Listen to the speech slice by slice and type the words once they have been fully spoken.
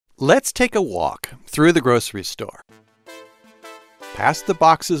Let's take a walk through the grocery store. Past the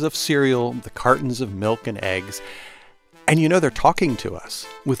boxes of cereal, the cartons of milk and eggs. And they're talking to us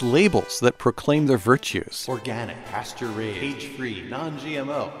with labels that proclaim their virtues. Organic, pasture-raised, cage-free,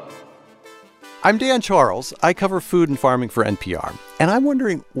 non-GMO. I'm Dan Charles. I cover food and farming for NPR. And I'm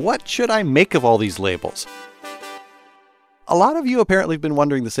wondering, what should I make of all these labels? A lot of you apparently have been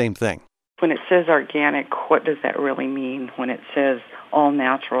wondering the same thing. When it says organic, what does that really mean? When it says all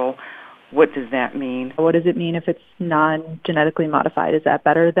natural, what does that mean? What does it mean if it's non-genetically modified? Is that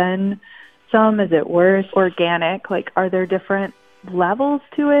better than some? Is it worse? Organic, are there different levels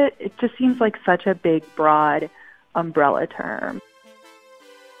to it? It just seems like such a big, broad umbrella term.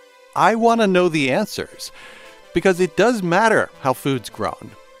 I want to know the answers because it does matter how food's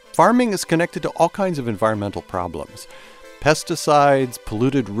grown. Farming is connected to all kinds of environmental problems. Pesticides,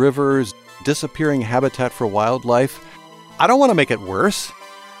 polluted rivers, disappearing habitat for wildlife. I don't want to make it worse.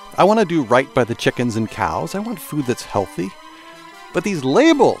 I want to do right by the chickens and cows. I want food that's healthy. But these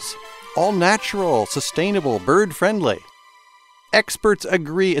labels, all natural, sustainable, bird-friendly. Experts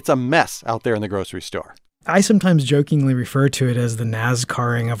agree it's a mess out there in the grocery store. I sometimes jokingly refer to it as the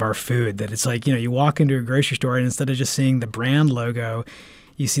NASCARing of our food, that it's like, you walk into a grocery store and instead of just seeing the brand logo,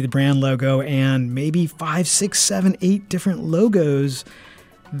 you see the brand logo and maybe 5, 6, 7, 8 different logos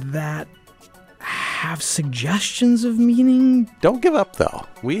that have suggestions of meaning. Don't give up, though.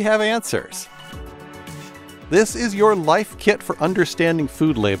 We have answers. This is your life kit for understanding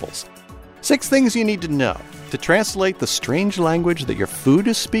food labels. 6 things you need to know to translate the strange language that your food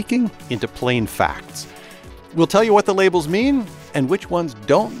is speaking into plain facts. We'll tell you what the labels mean and which ones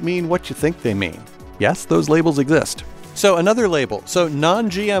don't mean what you think they mean. Yes, those labels exist. So another label. So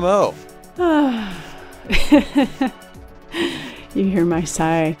non-GMO. You hear my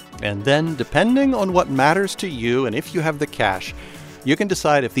sigh. And then, depending on what matters to you and if you have the cash, you can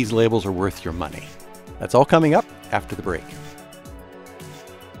decide if these labels are worth your money. That's all coming up after the break.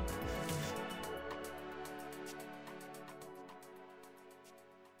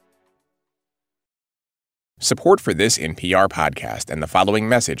 Support for this NPR podcast and the following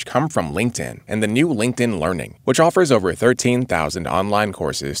message come from LinkedIn and the new LinkedIn Learning, which offers over 13,000 online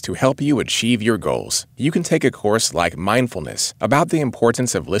courses to help you achieve your goals. You can take a course like Mindfulness, about the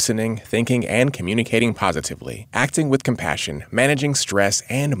importance of listening, thinking, and communicating positively, acting with compassion, managing stress,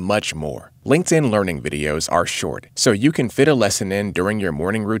 and much more. LinkedIn Learning videos are short, so you can fit a lesson in during your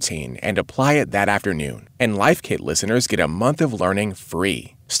morning routine and apply it that afternoon. And Life Kit listeners get a month of learning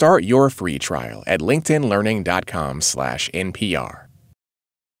free. Start your free trial at linkedinlearning.com/NPR.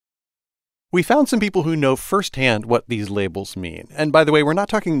 We found some people who know firsthand what these labels mean. And by the way, we're not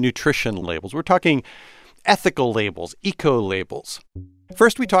talking nutrition labels. We're talking ethical labels, eco-labels.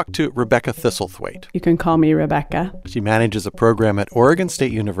 First, we talked to Rebecca Thistlethwaite. You can call me Rebecca. She manages a program at Oregon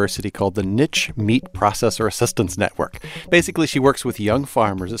State University called the Niche Meat Processor Assistance Network. Basically, she works with young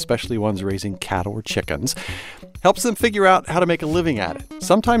farmers, especially ones raising cattle or chickens, helps them figure out how to make a living at it.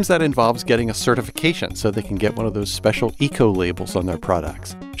 Sometimes that involves getting a certification so they can get one of those special eco-labels on their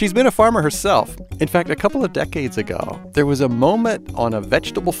products. She's been a farmer herself. In fact, a couple of decades ago, there was a moment on a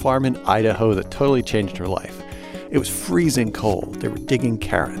vegetable farm in Idaho that totally changed her life. It was freezing cold. They were digging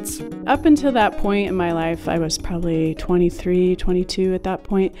carrots. Up until that point in my life, I was probably 23, 22 at that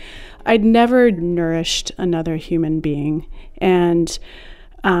point. I'd never nourished another human being. And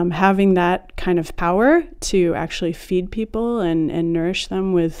having that kind of power to actually feed people and nourish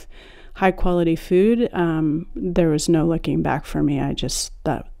them with high quality food, there was no looking back for me. I just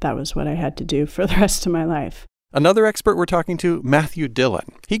thought that was what I had to do for the rest of my life. Another expert we're talking to, Matthew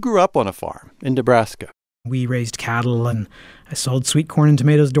Dillon. He grew up on a farm in Nebraska. We raised cattle, and I sold sweet corn and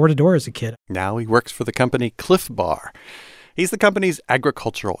tomatoes door to door as a kid. Now he works for the company Cliff Bar. He's the company's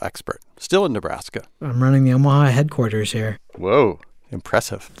agricultural expert, still in Nebraska. I'm running the Omaha headquarters here. Whoa,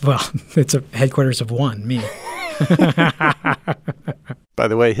 impressive. Well, it's a headquarters of one, me. By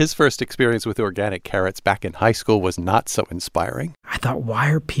the way, his first experience with organic carrots back in high school was not so inspiring. I thought,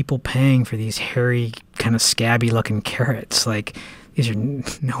 why are people paying for these hairy, kind of scabby-looking carrots? These are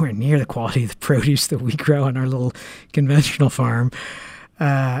nowhere near the quality of the produce that we grow on our little conventional farm.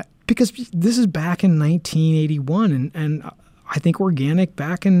 Because this is back in 1981, and I think organic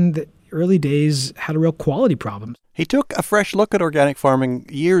back in the early days had a real quality problem. He took a fresh look at organic farming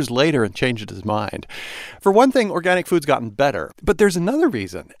years later and changed his mind. For one thing, organic food's gotten better, but there's another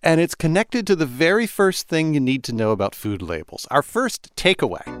reason, and it's connected to the very first thing you need to know about food labels. Our first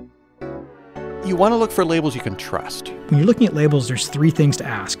takeaway. You want to look for labels you can trust. When you're looking at labels, there's 3 things to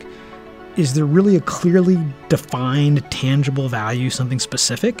ask. Is there really a clearly defined, tangible value, something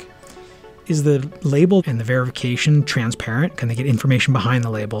specific? is the label and the verification transparent? Can they get information behind the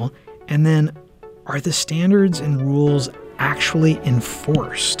label? And then are the standards and rules actually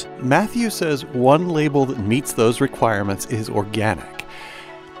enforced? Matthew says one label that meets those requirements is organic.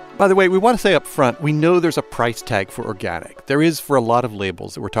 By the way, we want to say up front, we know there's a price tag for organic. There is for a lot of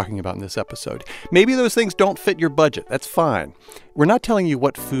labels that we're talking about in this episode. Maybe those things don't fit your budget. That's fine. We're not telling you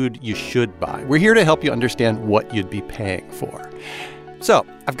what food you should buy. We're here to help you understand what you'd be paying for. So,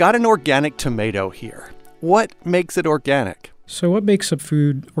 I've got an organic tomato here. What makes it organic? So what makes a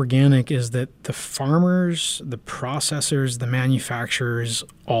food organic is that the farmers, the processors, the manufacturers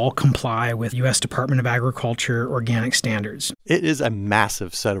all comply with U.S. Department of Agriculture organic standards. It is a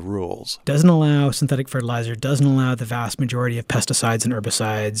massive set of rules. Doesn't allow synthetic fertilizer, doesn't allow the vast majority of pesticides and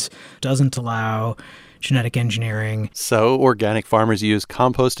herbicides, doesn't allow genetic engineering. So organic farmers use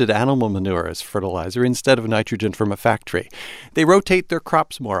composted animal manure as fertilizer instead of nitrogen from a factory. They rotate their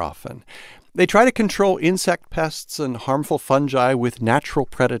crops more often. They try to control insect pests and harmful fungi with natural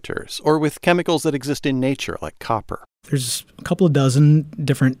predators or with chemicals that exist in nature, like copper. There's a couple of dozen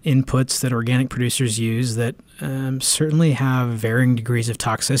different inputs that organic producers use that certainly have varying degrees of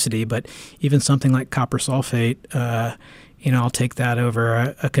toxicity, but even something like copper sulfate, I'll take that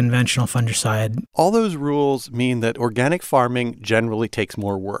over a conventional fungicide. All those rules mean that organic farming generally takes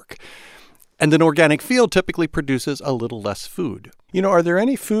more work. And an organic field typically produces a little less food. Are there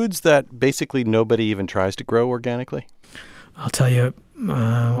any foods that basically nobody even tries to grow organically? I'll tell you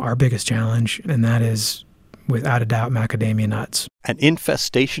our biggest challenge, and that is, without a doubt, macadamia nuts. An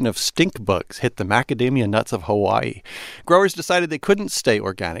infestation of stink bugs hit the macadamia nuts of Hawaii. Growers decided they couldn't stay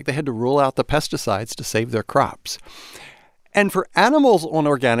organic. They had to rule out the pesticides to save their crops. And for animals on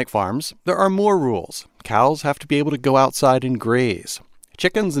organic farms, there are more rules. Cows have to be able to go outside and graze.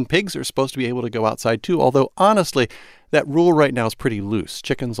 Chickens and pigs are supposed to be able to go outside too, although honestly, that rule right now is pretty loose.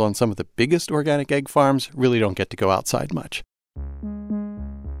 Chickens on some of the biggest organic egg farms really don't get to go outside much.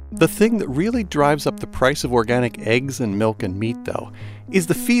 The thing that really drives up the price of organic eggs and milk and meat, though, is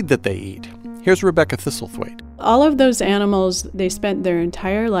the feed that they eat. Here's Rebecca Thistlethwaite. All of those animals, they spent their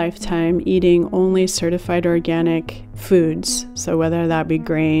entire lifetime eating only certified organic foods. So whether that be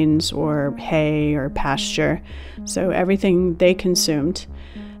grains or hay or pasture. So everything they consumed.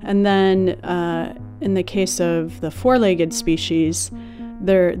 And then in the case of the four-legged species,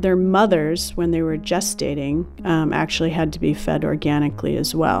 their mothers, when they were gestating, actually had to be fed organically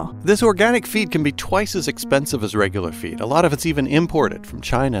as well. This organic feed can be twice as expensive as regular feed. A lot of it's even imported from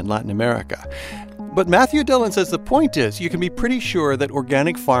China and Latin America. But Matthew Dillon says the point is you can be pretty sure that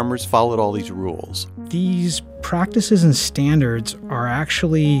organic farmers followed all these rules. These practices and standards are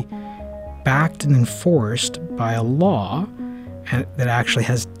actually backed and enforced by a law that actually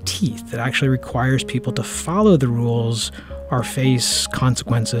has teeth, that actually requires people to follow the rules or face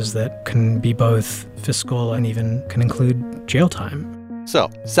consequences that can be both fiscal and even can include jail time. So,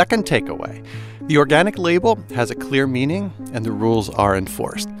 second takeaway, the organic label has a clear meaning and the rules are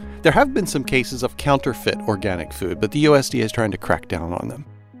enforced. There have been some cases of counterfeit organic food, but the USDA is trying to crack down on them.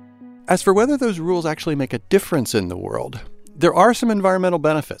 As for whether those rules actually make a difference in the world, there are some environmental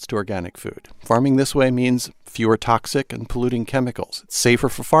benefits to organic food. Farming this way means fewer toxic and polluting chemicals. It's safer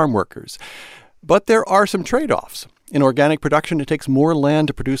for farm workers. But there are some trade-offs. In organic production, it takes more land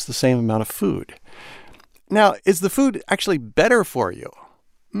to produce the same amount of food. Now, is the food actually better for you?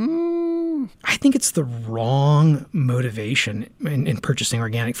 I think it's the wrong motivation in purchasing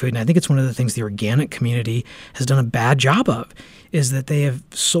organic food. And I think it's one of the things the organic community has done a bad job of, is that they have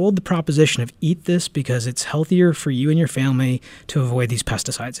sold the proposition of eat this because it's healthier for you and your family to avoid these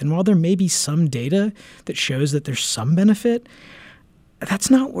pesticides. And while there may be some data that shows that there's some benefit, that's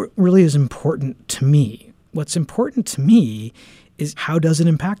not what really is important to me. What's important to me is how does it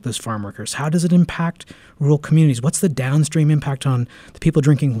impact those farm workers? How does it impact rural communities? What's the downstream impact on the people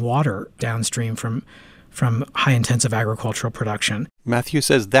drinking water downstream from high-intensive agricultural production? Matthew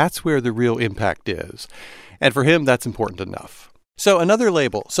says that's where the real impact is. And for him, that's important enough. So another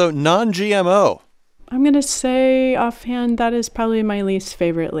label. So non-GMO. I'm going to say offhand that is probably my least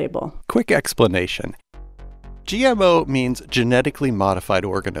favorite label. Quick explanation. GMO means genetically modified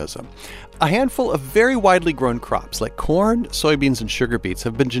organism. A handful of very widely grown crops like corn, soybeans, and sugar beets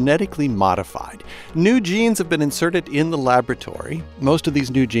have been genetically modified. New genes have been inserted in the laboratory. Most of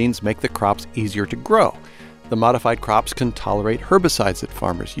these new genes make the crops easier to grow. The modified crops can tolerate herbicides that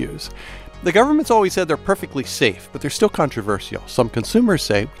farmers use. The government's always said they're perfectly safe, but they're still controversial. Some consumers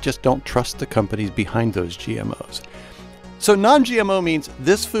say we just don't trust the companies behind those GMOs. So non-GMO means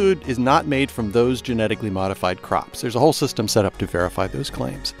this food is not made from those genetically modified crops. There's a whole system set up to verify those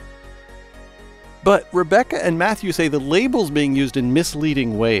claims. But Rebecca and Matthew say the label's being used in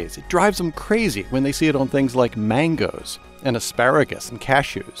misleading ways. It drives them crazy when they see it on things like mangoes and asparagus and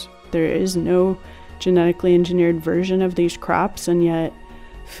cashews. There is no genetically engineered version of these crops, and yet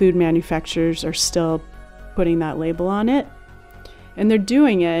food manufacturers are still putting that label on it. And they're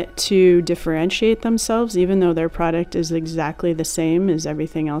doing it to differentiate themselves, even though their product is exactly the same as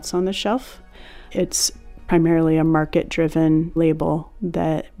everything else on the shelf. It's primarily a market-driven label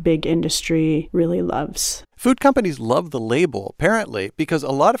that big industry really loves. Food companies love the label, apparently, because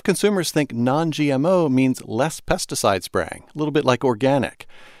a lot of consumers think non-GMO means less pesticide spraying, a little bit like organic.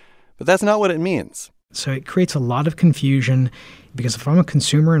 But that's not what it means. So it creates a lot of confusion because if I'm a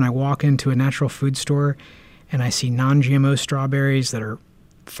consumer and I walk into a natural food store and I see non-GMO strawberries that are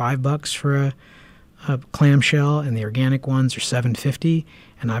 $5 for a clamshell and the organic ones are $7.50,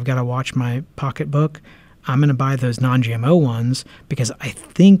 and I've got to watch my pocketbook, I'm going to buy those non-GMO ones because I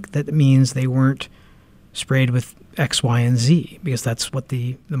think that means they weren't sprayed with X, Y, and Z, because that's what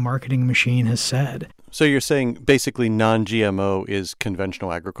the marketing machine has said. So you're saying basically non-GMO is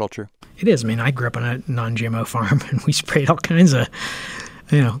conventional agriculture? It is. I mean, I grew up on a non-GMO farm and we sprayed all kinds of,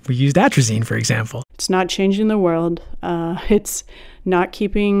 we used atrazine, for example. It's not changing the world. It's not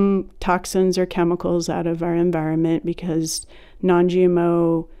keeping toxins or chemicals out of our environment because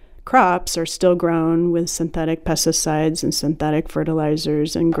non-GMO crops are still grown with synthetic pesticides and synthetic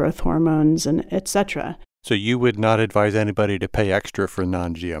fertilizers and growth hormones and etc. So you would not advise anybody to pay extra for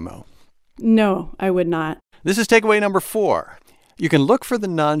non-GMO? No, I would not. This is takeaway number 4. You can look for the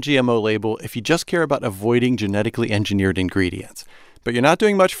non-GMO label if you just care about avoiding genetically engineered ingredients, but you're not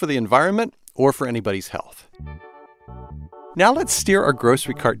doing much for the environment or for anybody's health. Now let's steer our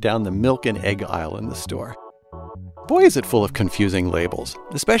grocery cart down the milk and egg aisle in the store. Boy, is it full of confusing labels,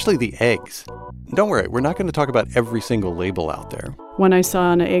 especially the eggs. Don't worry, we're not going to talk about every single label out there. One I saw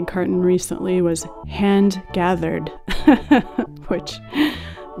on an egg carton recently was hand-gathered, which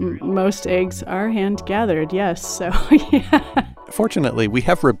most eggs are hand-gathered, yes. So, yeah. Fortunately, we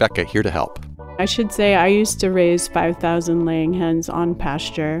have Rebecca here to help. I should say I used to raise 5,000 laying hens on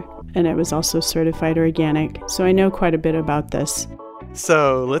pasture, and it was also certified organic, so I know quite a bit about this.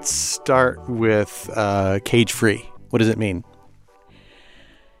 So let's start with cage-free. What does it mean?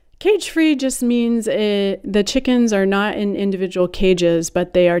 Cage-free just means the chickens are not in individual cages,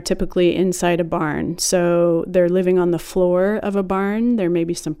 but they are typically inside a barn. So they're living on the floor of a barn. There may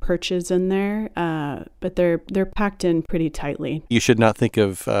be some perches in there, but they're packed in pretty tightly. You should not think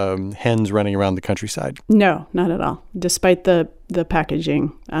of hens running around the countryside. No, not at all. Despite the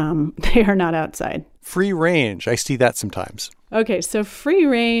packaging, they are not outside. Free range, I see that sometimes. Okay, so free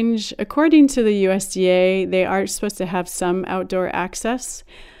range, according to the USDA, they are supposed to have some outdoor access.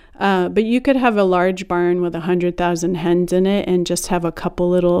 But you could have a large barn with 100,000 hens in it and just have a couple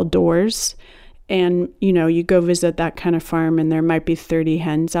little doors. And, you go visit that kind of farm and there might be 30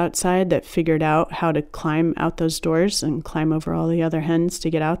 hens outside that figured out how to climb out those doors and climb over all the other hens to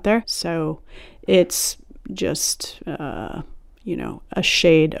get out there. So it's just, a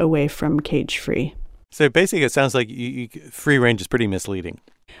shade away from cage-free. So basically it sounds like free range is pretty misleading.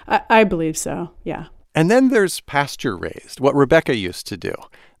 I believe so, yeah. And then there's pasture-raised, what Rebecca used to do.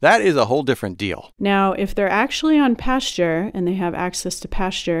 That is a whole different deal. Now, if they're actually on pasture and they have access to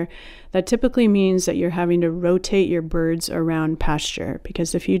pasture, that typically means that you're having to rotate your birds around pasture,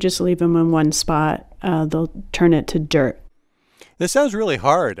 because if you just leave them in one spot, they'll turn it to dirt. This sounds really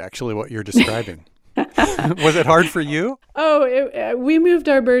hard, actually, what you're describing. Was it hard for you? Oh, we moved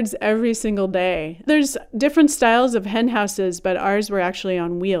our birds every single day. There's different styles of hen houses, but ours were actually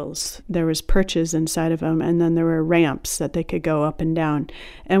on wheels. There was perches inside of them, and then there were ramps that they could go up and down.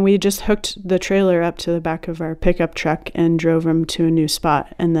 And we just hooked the trailer up to the back of our pickup truck and drove them to a new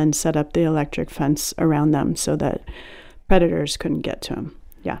spot, and then set up the electric fence around them so that predators couldn't get to them.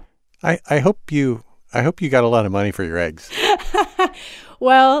 Yeah. I hope you got a lot of money for your eggs.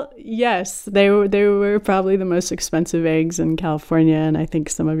 Well, yes, they were probably the most expensive eggs in California, and I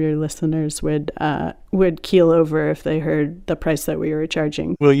think some of your listeners would keel over if they heard the price that we were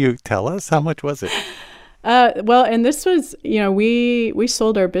charging. Will you tell us? How much was it? Well, and this was, we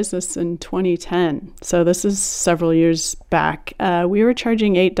sold our business in 2010, so this is several years back. We were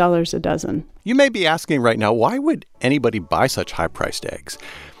charging $8 a dozen. You may be asking right now, why would anybody buy such high-priced eggs?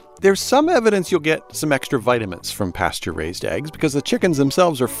 There's some evidence you'll get some extra vitamins from pasture-raised eggs because the chickens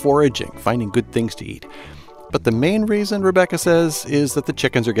themselves are foraging, finding good things to eat. But the main reason, Rebecca says, is that the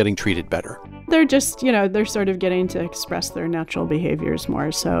chickens are getting treated better. They're just, they're sort of getting to express their natural behaviors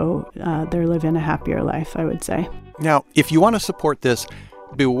more, so they're living a happier life, I would say. Now, if you want to support this,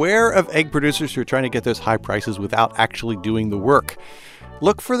 beware of egg producers who are trying to get those high prices without actually doing the work.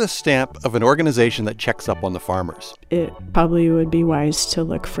 look for the stamp of an organization that checks up on the farmers. It probably would be wise to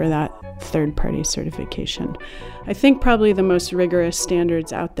look for that third-party certification. I think probably the most rigorous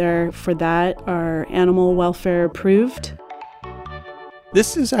standards out there for that are animal welfare approved.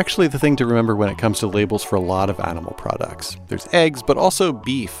 This is actually the thing to remember when it comes to labels for a lot of animal products. There's eggs, but also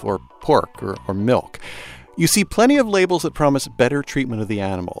beef or pork or milk. You see plenty of labels that promise better treatment of the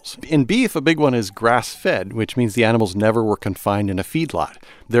animals. In beef, a big one is grass-fed, which means the animals never were confined in a feedlot.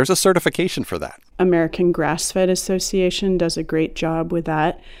 There's a certification for that. American Grass-Fed Association does a great job with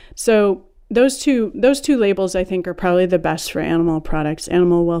that. So those two labels, I think, are probably the best for animal products: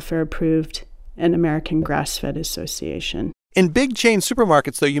 Animal Welfare Approved and American Grass-Fed Association. In big chain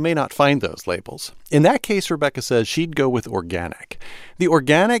supermarkets, though, you may not find those labels. In that case, Rebecca says she'd go with organic. The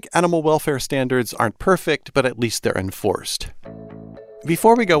organic animal welfare standards aren't perfect, but at least they're enforced.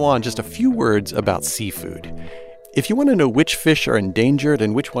 Before we go on, just a few words about seafood. If you want to know which fish are endangered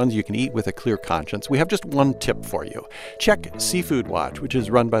and which ones you can eat with a clear conscience, we have just one tip for you. Check Seafood Watch, which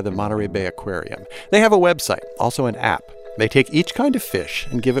is run by the Monterey Bay Aquarium. They have a website, also an app. They take each kind of fish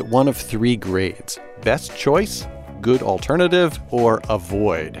and give it one of 3 grades: best choice, good alternative, or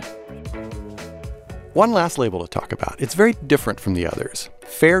avoid. One last label to talk about. It's very different from the others.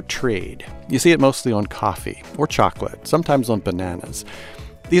 Fair trade. You see it mostly on coffee or chocolate, sometimes on bananas.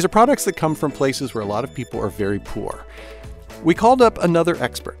 These are products that come from places where a lot of people are very poor. We called up another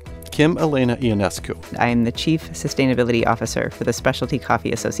expert, Kim Elena Ionescu. I am the Chief Sustainability Officer for the Specialty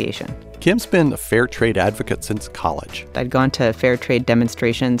Coffee Association. Kim's been a fair trade advocate since college. I'd gone to fair trade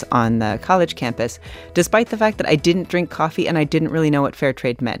demonstrations on the college campus, despite the fact that I didn't drink coffee and I didn't really know what fair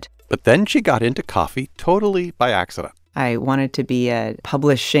trade meant. But then she got into coffee totally by accident. I wanted to be a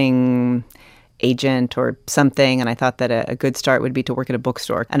publishing agent or something, and I thought that a good start would be to work at a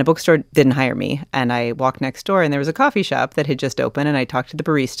bookstore. And a bookstore didn't hire me, and I walked next door, and there was a coffee shop that had just opened, and I talked to the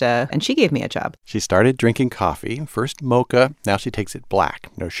barista, and she gave me a job. She started drinking coffee, first mocha, now she takes it black,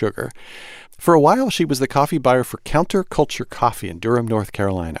 no sugar. For a while, she was the coffee buyer for Counterculture Coffee in Durham, North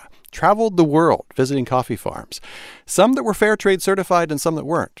Carolina. Traveled the world visiting coffee farms, some that were fair trade certified and some that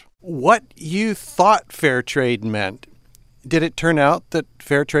weren't. What you thought fair trade meant, did it turn out that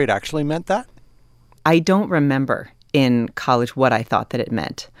fair trade actually meant that? I don't remember in college what I thought that it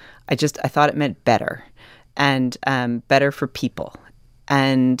meant. I thought it meant better, and better for people.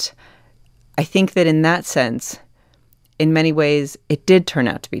 And I think that in that sense, in many ways, it did turn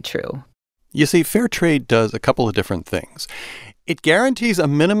out to be true. You see, fair trade does a couple of different things. It guarantees a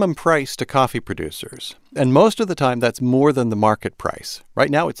minimum price to coffee producers, and most of the time that's more than the market price.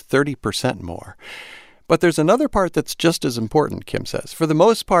 Right now it's 30% more. But there's another part that's just as important, Kim says. For the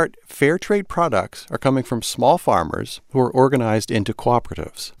most part, fair trade products are coming from small farmers who are organized into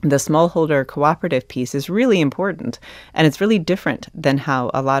cooperatives. The smallholder cooperative piece is really important, and it's really different than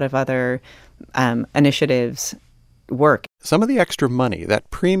how a lot of other initiatives work. Some of the extra money, that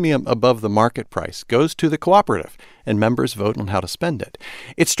premium above the market price, goes to the cooperative, and members vote on how to spend it.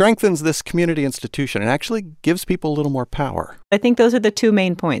 It strengthens this community institution and actually gives people a little more power. I think those are the 2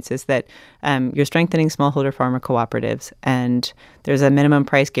 main points, is that you're strengthening smallholder farmer cooperatives, and there's a minimum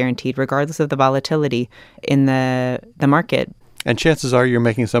price guaranteed regardless of the volatility in the market. And chances are you're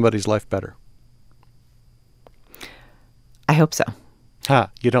making somebody's life better. I hope so.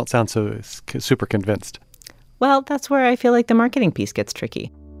 You don't sound so super convinced. Well, that's where I feel like the marketing piece gets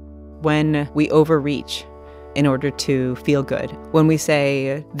tricky. When we overreach in order to feel good, when we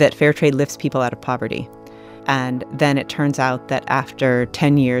say that fair trade lifts people out of poverty, and then it turns out that after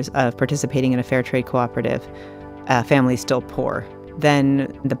 10 years of participating in a fair trade cooperative, a family's still poor,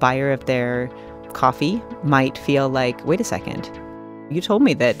 then the buyer of their coffee might feel like, wait a second, you told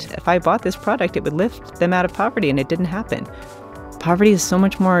me that if I bought this product, it would lift them out of poverty, and it didn't happen. Poverty is so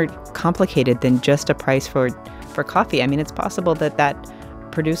much more complicated than just a price for coffee. I mean, it's possible that that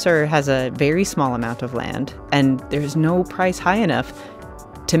producer has a very small amount of land, and there's no price high enough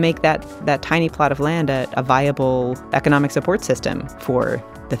to make that tiny plot of land a viable economic support system for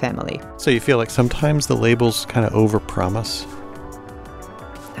the family. So you feel like sometimes the labels kind of overpromise?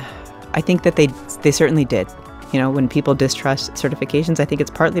 I think that they certainly did. You know, when people distrust certifications, I think it's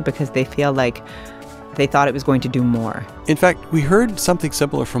partly because they feel like they thought it was going to do more. In fact, we heard something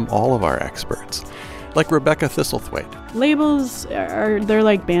similar from all of our experts, like Rebecca Thistlethwaite. Labels they're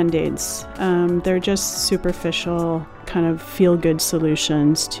like Band-Aids. They're just superficial, kind of feel-good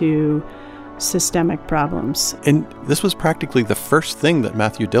solutions to systemic problems. And this was practically the first thing that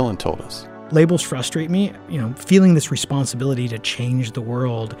Matthew Dillon told us. Labels frustrate me, feeling this responsibility to change the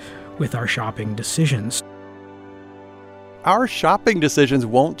world with our shopping decisions. Our shopping decisions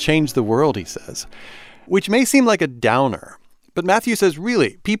won't change the world, he says, which may seem like a downer. But Matthew says,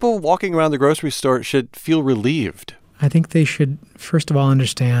 really, people walking around the grocery store should feel relieved. I think they should, first of all,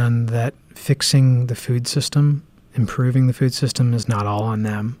 understand that fixing the food system, improving the food system is not all on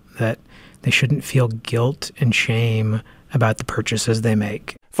them, that they shouldn't feel guilt and shame about the purchases they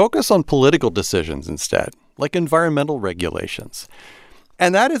make. Focus on political decisions instead, like environmental regulations.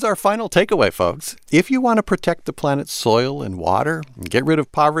 And that is our final takeaway, folks. If you want to protect the planet's soil and water and get rid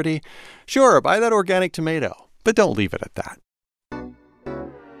of poverty, sure, buy that organic tomato, but don't leave it at that.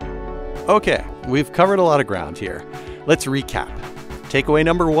 Okay, we've covered a lot of ground here. Let's recap. Takeaway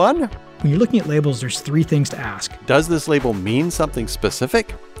number 1. When you're looking at labels, there's 3 things to ask. Does this label mean something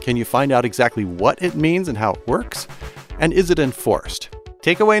specific? Can you find out exactly what it means and how it works? And is it enforced?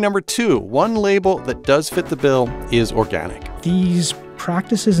 Takeaway number 2, one label that does fit the bill is organic. These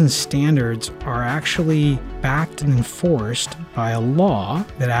practices and standards are actually backed and enforced by a law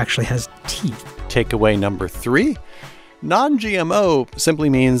that actually has teeth. Takeaway number 3, non-GMO simply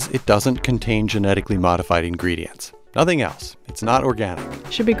means it doesn't contain genetically modified ingredients. Nothing else. It's not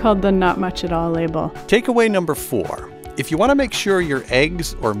organic. Should be called the not much at all label. Takeaway number 4, if you want to make sure your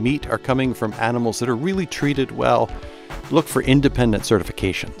eggs or meat are coming from animals that are really treated well, look for independent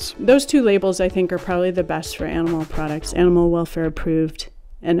certifications. Those 2 labels, I think, are probably the best for animal products: Animal Welfare Approved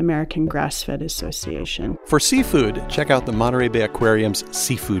and American Grass-Fed Association. For seafood, check out the Monterey Bay Aquarium's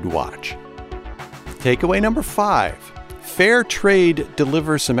Seafood Watch. Takeaway number 5, fair trade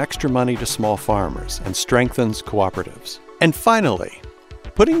delivers some extra money to small farmers and strengthens cooperatives. And finally,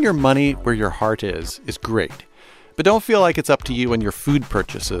 putting your money where your heart is great, but don't feel like it's up to you and your food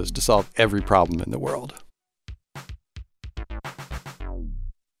purchases to solve every problem in the world.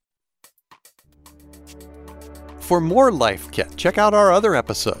 For more Life Kit, check out our other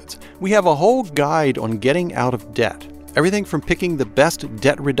episodes. We have a whole guide on getting out of debt. Everything from picking the best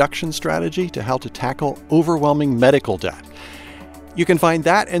debt reduction strategy to how to tackle overwhelming medical debt. You can find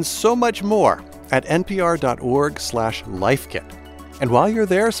that and so much more at npr.org/lifekit. And while you're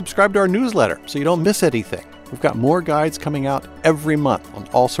there, subscribe to our newsletter so you don't miss anything. We've got more guides coming out every month on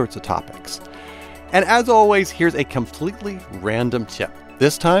all sorts of topics. And as always, here's a completely random tip,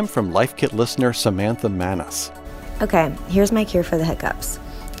 this time from Life Kit listener Samantha Manis. Okay, here's my cure for the hiccups.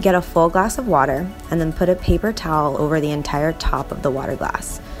 Get a full glass of water and then put a paper towel over the entire top of the water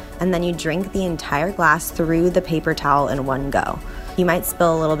glass. And then you drink the entire glass through the paper towel in one go. You might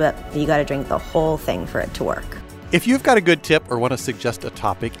spill a little bit, but you gotta drink the whole thing for it to work. If you've got a good tip or want to suggest a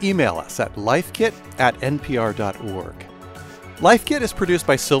topic, email us at lifekit@npr.org. Life Kit is produced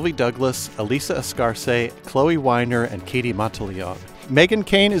by Sylvie Douglas, Elisa Escarce, Chloe Weiner, and Katie Monteleone. Megan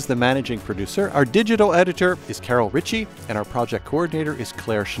Kane is the managing producer. Our digital editor is Carol Ritchie, and our project coordinator is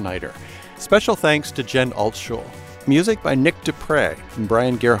Claire Schneider. Special thanks to Jen Altschul. Music by Nick Dupre and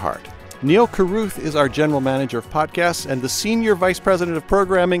Brian Gerhardt. Neil Carruth is our general manager of podcasts, and the senior vice president of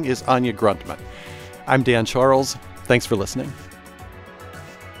programming is Anya Gruntman. I'm Dan Charles. Thanks for listening.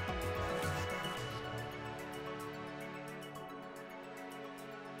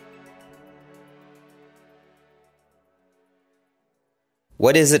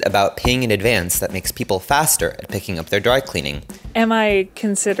 What is it about paying in advance that makes people faster at picking up their dry cleaning? Am I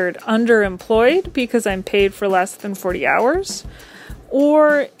considered underemployed because I'm paid for less than 40 hours?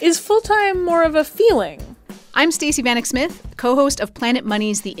 Or is full-time more of a feeling? I'm Stacey Vanek Smith, co-host of Planet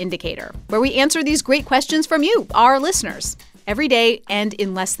Money's The Indicator, where we answer these great questions from you, our listeners, every day and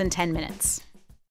in less than 10 minutes.